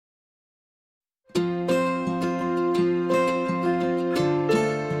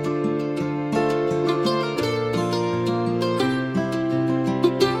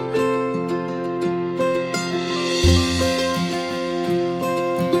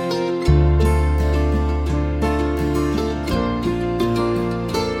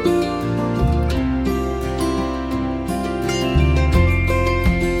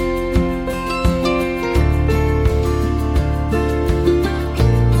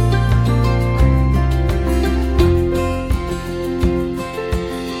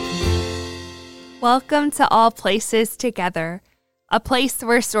Welcome to All Places Together, a place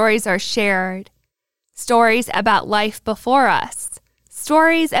where stories are shared. Stories about life before us,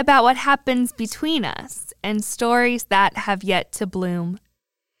 stories about what happens between us, and stories that have yet to bloom.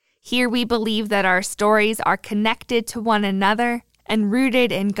 Here we believe that our stories are connected to one another and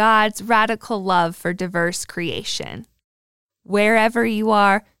rooted in God's radical love for diverse creation. Wherever you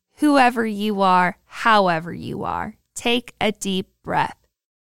are, whoever you are, however you are, take a deep breath.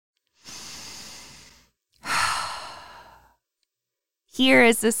 Here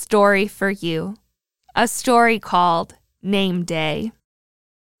is a story for you, a story called Name Day.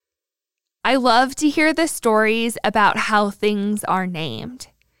 I love to hear the stories about how things are named,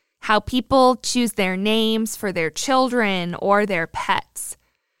 how people choose their names for their children or their pets.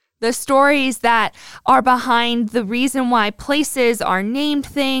 The stories that are behind the reason why places are named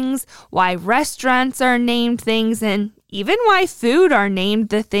things, why restaurants are named things, and even why food are named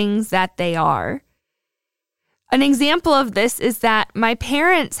the things that they are. An example of this is that my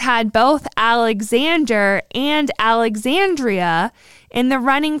parents had both Alexander and Alexandria in the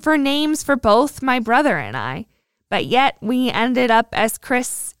running for names for both my brother and I, but yet we ended up as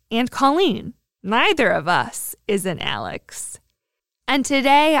Chris and Colleen. Neither of us is an Alex. And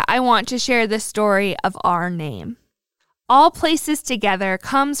today I want to share the story of our name. All Places Together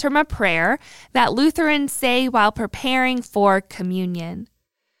comes from a prayer that Lutherans say while preparing for communion.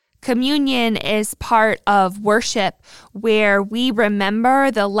 Communion is part of worship where we remember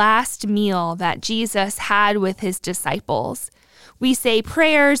the last meal that Jesus had with his disciples. We say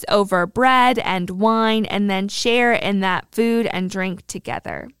prayers over bread and wine and then share in that food and drink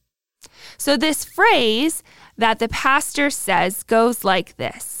together. So this phrase that the pastor says goes like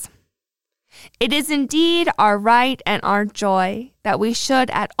this: "It is indeed our right and our joy that we should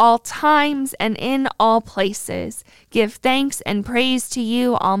at all times and in all places give thanks and praise to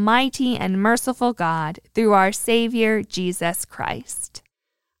you, Almighty and merciful God, through our Savior, Jesus Christ."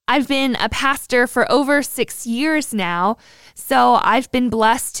 I've been a pastor for over 6 years now, so I've been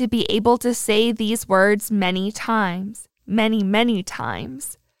blessed to be able to say these words many times, many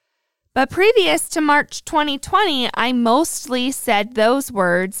times. But previous to March 2020, I mostly said those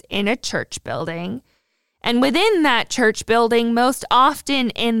words in a church building. And within that church building, most often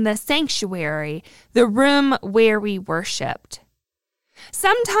in the sanctuary, the room where we worshiped.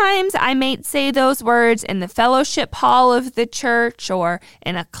 Sometimes I might say those words in the fellowship hall of the church or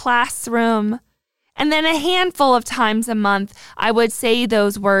in a classroom. And then a handful of times a month, I would say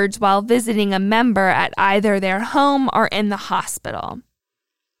those words while visiting a member at either their home or in the hospital.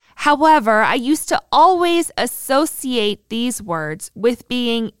 However, I used to always associate these words with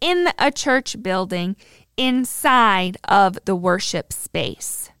being in a church building inside of the worship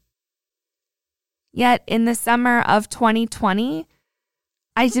space. Yet in the summer of 2020,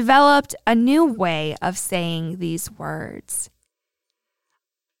 I developed a new way of saying these words.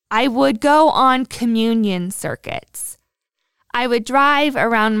 I would go on communion circuits. I would drive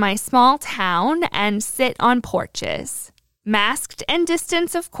around my small town and sit on porches, masked and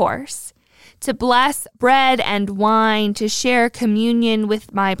distanced, of course, to bless bread and wine to share communion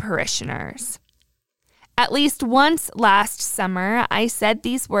with my parishioners. At least once last summer, I said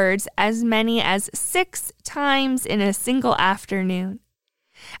these words as many as 6 times in a single afternoon.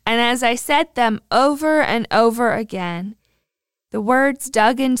 And as I said them over and over again, the words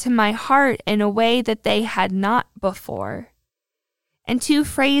dug into my heart in a way that they had not before. And 2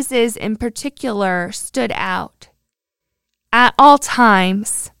 phrases in particular stood out. At all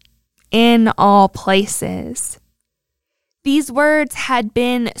times, in all places. These words had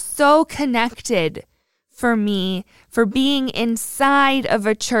been so connected for me for being inside of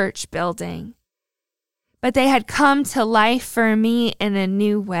a church building, but they had come to life for me in a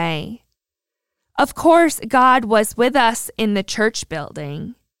new way. Of course, God was with us in the church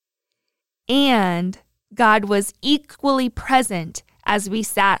building, and God was equally present as we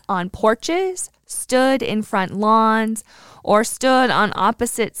sat on porches, stood in front lawns, or stood on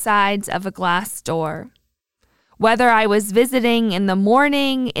opposite sides of a glass door. Whether I was visiting in the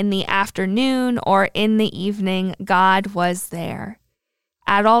morning, in the afternoon, or in the evening, God was there.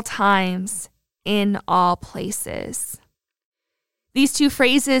 At all times, in all places. These 2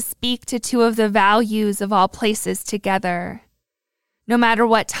 phrases speak to 2 of the values of All Places Together. No matter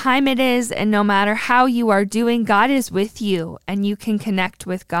what time it is and no matter how you are doing, God is with you and you can connect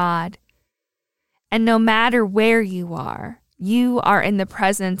with God. And no matter where you are in the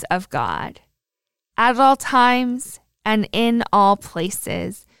presence of God. At all times and in all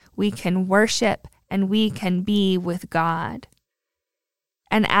places, we can worship and we can be with God.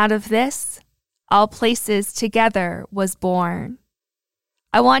 And out of this, All Places Together was born.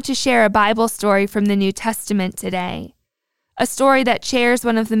 I want to share a Bible story from the New Testament today, a story that shares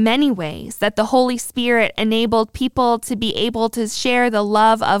one of the many ways that the Holy Spirit enabled people to be able to share the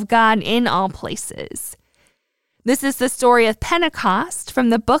love of God in all places. This is the story of Pentecost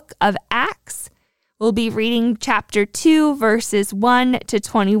from the book of Acts. We'll be reading chapter 2, verses 1 to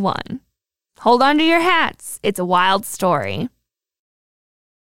 21. Hold on to your hats. It's a wild story.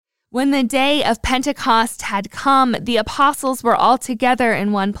 When the day of Pentecost had come, the apostles were all together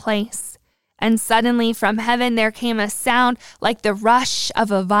in one place. And suddenly from heaven there came a sound like the rush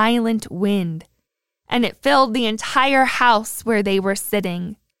of a violent wind, and it filled the entire house where they were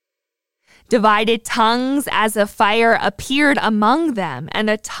sitting. Divided tongues as of fire appeared among them, and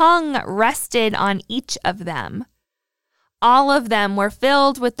a tongue rested on each of them. All of them were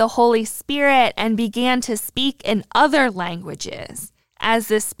filled with the Holy Spirit and began to speak in other languages, as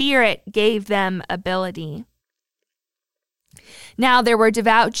the Spirit gave them ability. Now there were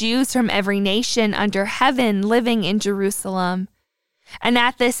devout Jews from every nation under heaven living in Jerusalem. And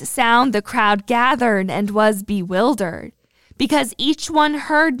at this sound the crowd gathered and was bewildered, because each one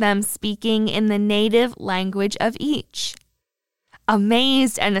heard them speaking in the native language of each.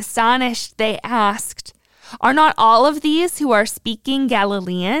 Amazed and astonished, they asked, "Are not all of these who are speaking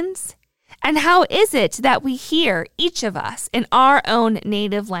Galileans? And how is it that we hear, each of us, in our own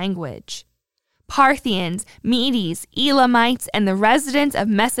native language? Parthians, Medes, Elamites, and the residents of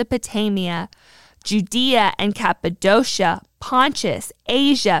Mesopotamia, Judea and Cappadocia, Pontus,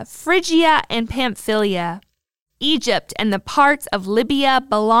 Asia, Phrygia and Pamphylia, Egypt and the parts of Libya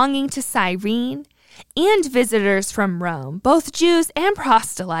belonging to Cyrene, and visitors from Rome, both Jews and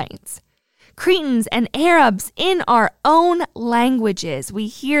proselytes, Cretans and Arabs in our own languages, we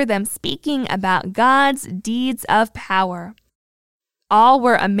hear them speaking about God's deeds of power." All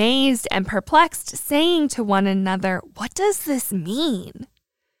were amazed and perplexed, saying to one another, "What does this mean?"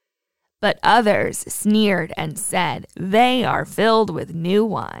 But others sneered and said, "They are filled with new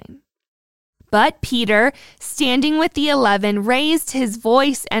wine." But Peter, standing with the 11, raised his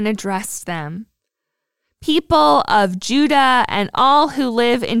voice and addressed them. "People of Judah and all who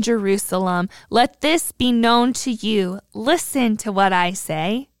live in Jerusalem, let this be known to you. Listen to what I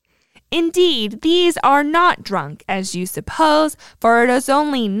say. Indeed, these are not drunk, as you suppose, for it is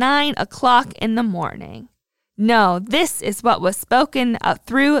only 9 o'clock in the morning. No, this is what was spoken of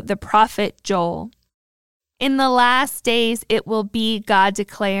through the prophet Joel. In the last days it will be, God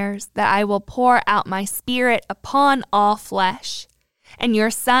declares, that I will pour out my Spirit upon all flesh, and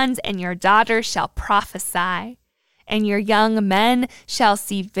your sons and your daughters shall prophesy, and your young men shall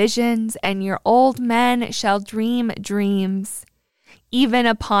see visions, and your old men shall dream dreams. Even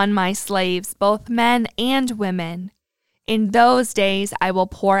upon my slaves, both men and women. In those days I will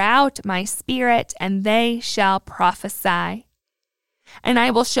pour out my Spirit, and they shall prophesy. And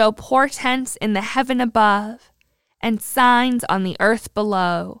I will show portents in the heaven above, and signs on the earth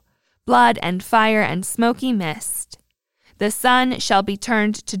below, blood and fire and smoky mist. The sun shall be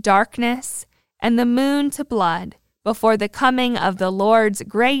turned to darkness, and the moon to blood, before the coming of the Lord's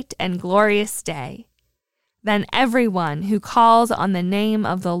great and glorious day. Then everyone who calls on the name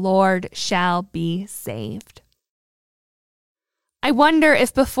of the Lord shall be saved." I wonder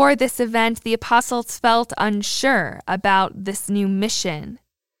if before this event the apostles felt unsure about this new mission.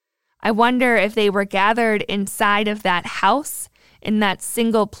 I wonder if they were gathered inside of that house, in that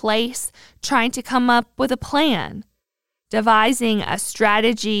single place, trying to come up with a plan, devising a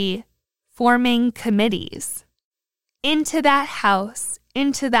strategy, forming committees. Into that house,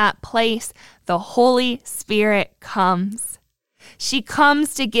 into that place, the Holy Spirit comes. She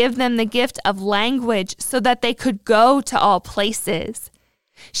comes to give them the gift of language so that they could go to all places.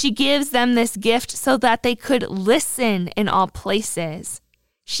 She gives them this gift so that they could listen in all places.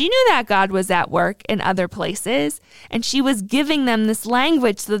 She knew that God was at work in other places, and she was giving them this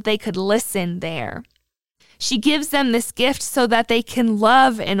language so that they could listen there. She gives them this gift so that they can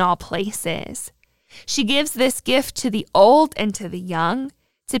love in all places. She gives this gift to the old and to the young,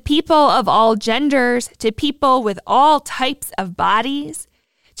 to people of all genders, to people with all types of bodies,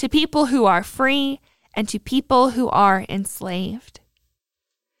 to people who are free, and to people who are enslaved.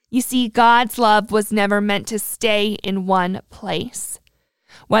 You see, God's love was never meant to stay in one place.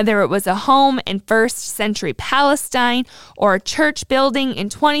 Whether it was a home in 1st century Palestine or a church building in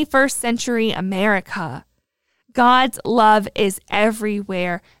 21st century America, God's love is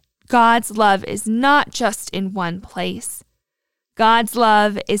everywhere. God's love is not just in one place. God's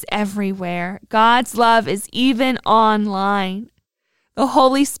love is everywhere. God's love is even online. The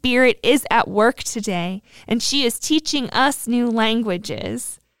Holy Spirit is at work today, and she is teaching us new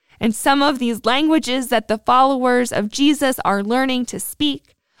languages. And some of these languages that the followers of Jesus are learning to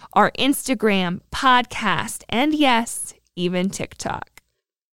speak are Instagram, podcast, and yes, even TikTok.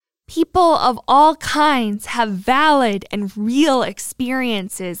 People of all kinds have valid and real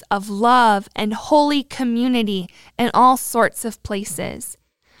experiences of love and holy community in all sorts of places.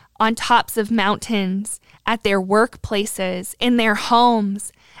 On tops of mountains, at their workplaces, in their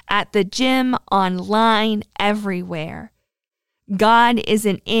homes, at the gym, online, everywhere. God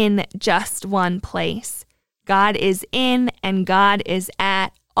isn't in just one place. God is in and God is at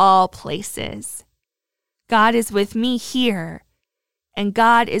all places. God is with me here, and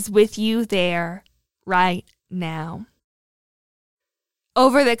God is with you there right now.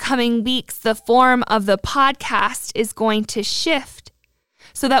 Over the coming weeks, the form of the podcast is going to shift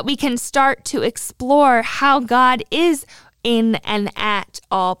so that we can start to explore how God is in and at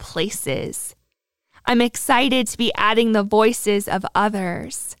all places. I'm excited to be adding the voices of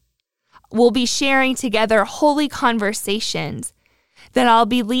others. We'll be sharing together holy conversations that I'll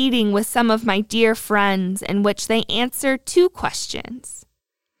be leading with some of my dear friends in which they answer 2 questions.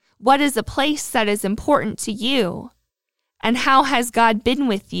 What is a place that is important to you? And how has God been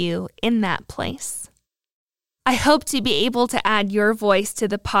with you in that place? I hope to be able to add your voice to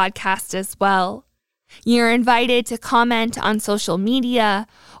the podcast as well. You're invited to comment on social media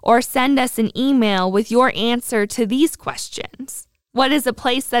or send us an email with your answer to these questions. What is a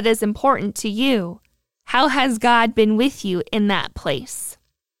place that is important to you? How has God been with you in that place?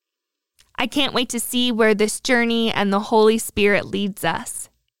 I can't wait to see where this journey and the Holy Spirit leads us.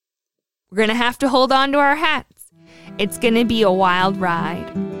 We're going to have to hold on to our hats. It's going to be a wild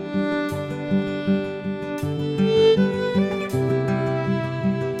ride.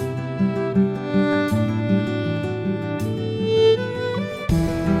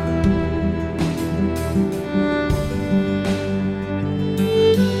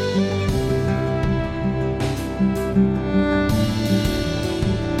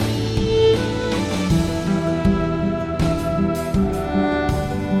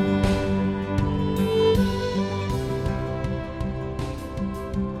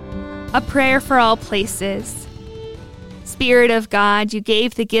 A prayer for all places. Spirit of God, you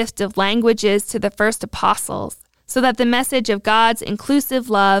gave the gift of languages to the first apostles so that the message of God's inclusive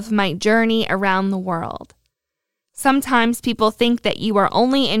love might journey around the world. Sometimes people think that you are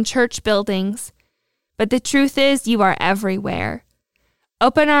only in church buildings, but the truth is you are everywhere.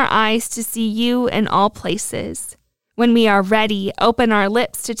 Open our eyes to see you in all places. When we are ready, open our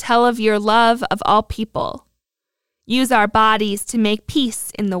lips to tell of your love of all people. Use our bodies to make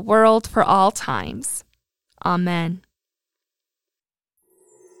peace in the world for all times. Amen.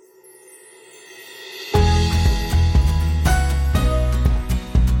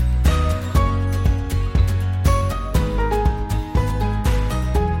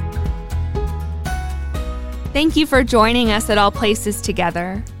 Thank you for joining us at All Places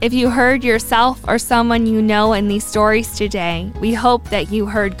Together. If you heard yourself or someone you know in these stories today, we hope that you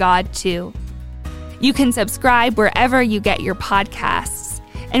heard God too. You can subscribe wherever you get your podcasts,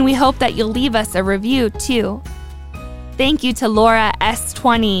 and we hope that you'll leave us a review too. Thank you to Laura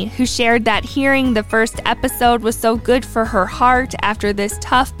S20, who shared that hearing the first episode was so good for her heart after this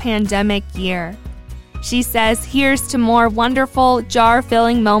tough pandemic year. She says, here's to more wonderful,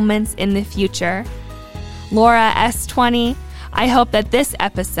 jar-filling moments in the future. Laura S20, I hope that this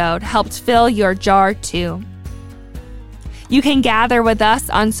episode helped fill your jar too. You can gather with us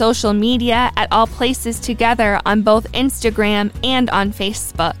on social media at All Places Together on both Instagram and on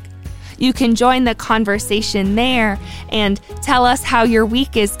Facebook. You can join the conversation there and tell us how your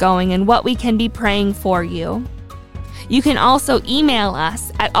week is going and what we can be praying for you. You can also email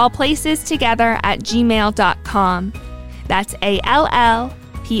us at allplacestogether@gmail.com. That's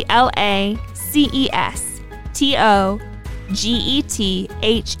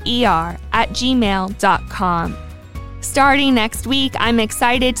allplacestogether@gmail.com. Starting next week, I'm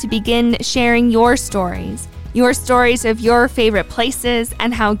excited to begin sharing your stories of your favorite places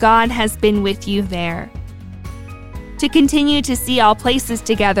and how God has been with you there. To continue to see All Places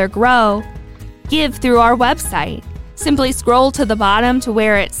Together grow, give through our website. Simply scroll to the bottom to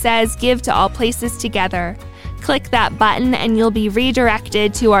where it says Give to All Places Together. Click that button and you'll be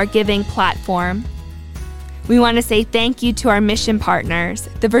redirected to our giving platform. We want to say thank you to our mission partners,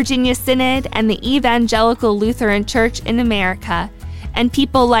 the Virginia Synod and the Evangelical Lutheran Church in America, and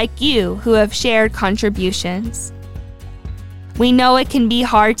people like you who have shared contributions. We know it can be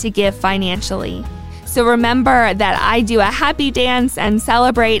hard to give financially, so remember that I do a happy dance and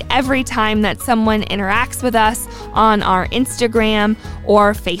celebrate every time that someone interacts with us on our Instagram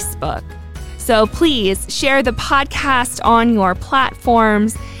or Facebook. So please share the podcast on your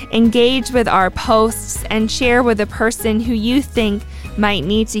platforms, engage with our posts, and share with a person who you think might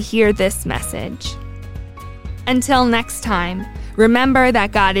need to hear this message. Until next time, remember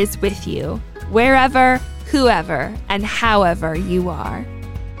that God is with you, wherever, whoever, and however you are.